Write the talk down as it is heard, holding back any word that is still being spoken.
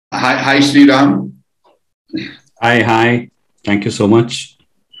Hi, Sriram. Hi, hi. Thank you so much.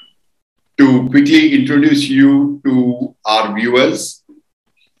 To quickly introduce you to our viewers,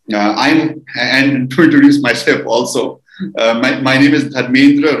 and to introduce myself also. My name is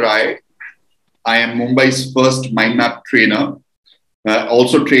Dharmendra Rai. I am Mumbai's first mind map trainer.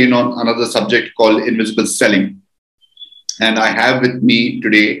 Also train on another subject called invisible selling. And I have with me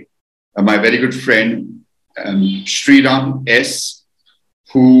today my very good friend Sriram S,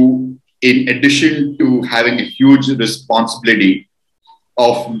 who, in addition to having a huge responsibility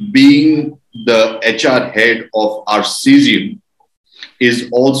of being the HR head of Arcesium, is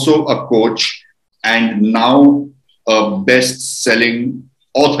also a coach and now a best selling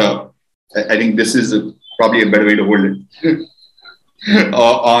author. I think this is probably a better way to hold it.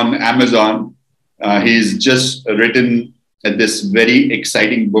 On Amazon. He's just written this very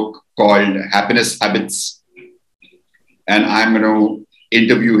exciting book called Happiness Habits, and I'm going to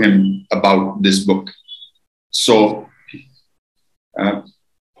interview him about this book. So, uh,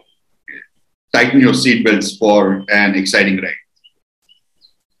 tighten your seatbelts for an exciting ride.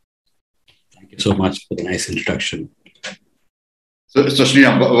 Thank you so much for the nice introduction. So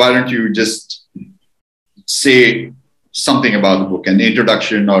Sriram, why don't you just say something about the book, an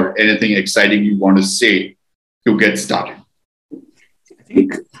introduction or anything exciting you want to say to get started? I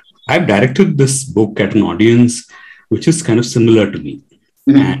think I've directed this book at an audience which is kind of similar to me.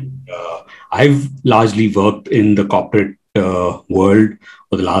 And I've largely worked in the corporate world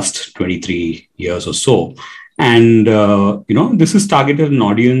for the last 23 years or so. And, this is targeted an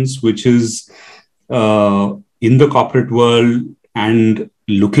audience which is in the corporate world and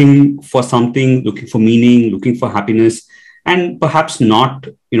looking for something, looking for meaning, looking for happiness, and perhaps not,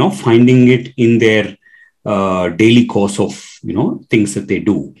 finding it in their daily course of, things that they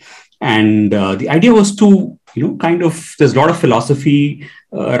do. And the idea was to, there's a lot of philosophy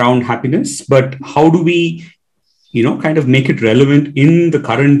around happiness, but how do we, kind of make it relevant in the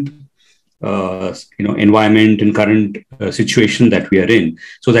current environment and current situation that we are in,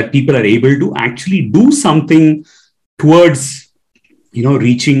 so that people are able to actually do something towards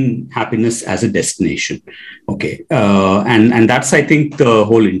reaching happiness as a destination. Okay. And that's, I think, the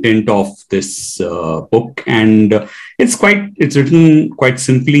whole intent of this book. And it's written quite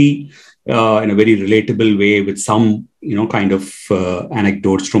simply, in a very relatable way, with some, kind of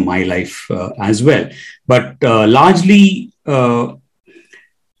anecdotes from my life as well. But largely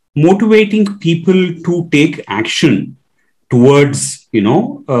motivating people to take action towards,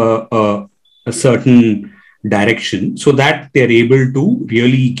 a certain direction, so that they're able to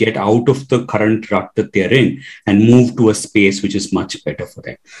really get out of the current rut that they're in and move to a space which is much better for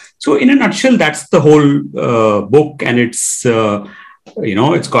them. So in a nutshell, that's the whole book. And it's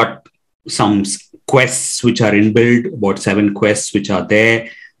got some quests which are inbuilt, about 7 quests which are there,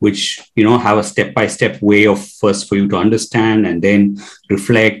 which have a step-by-step way of first for you to understand and then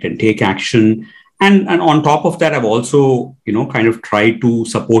reflect and take action. And on top of that, I've also kind of tried to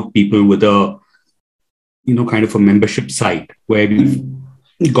support people with a kind of a membership site where we've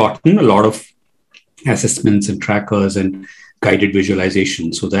gotten a lot of assessments and trackers and guided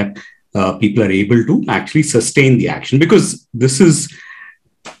visualization, so that people are able to actually sustain the action, because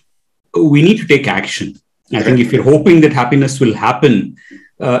we need to take action. I think if you're hoping that happiness will happen,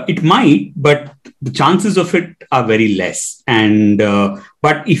 it might, but the chances of it are very less. And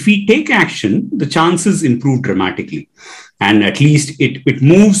but if we take action, the chances improve dramatically, and at least it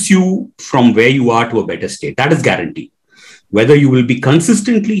moves you from where you are to a better state. That is guaranteed. Whether you will be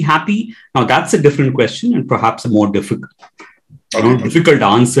consistently happy, now that's a different question, and perhaps a more difficult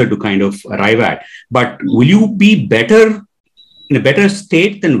answer to kind of arrive at. But will you be better, in a better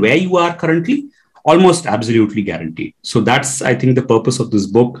state than where you are currently? Almost absolutely guaranteed. So that's, I think, the purpose of this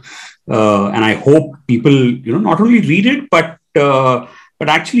book. And I hope people, not only read it, but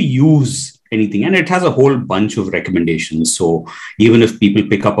actually use anything. And it has a whole bunch of recommendations. So even if people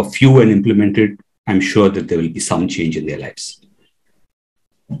pick up a few and implement it, I'm sure that there will be some change in their lives.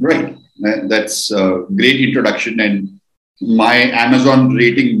 Right. That's a great introduction. And my Amazon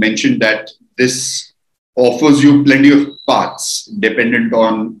rating mentioned that this offers you plenty of paths dependent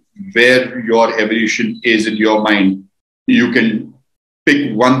on where your evolution is in your mind. You can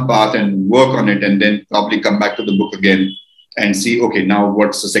pick one path and work on it, and then probably come back to the book again and see, okay, now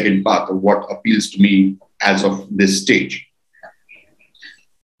what's the second path, or what appeals to me as of this stage.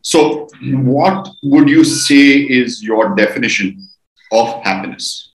 So what would you say is your definition of happiness?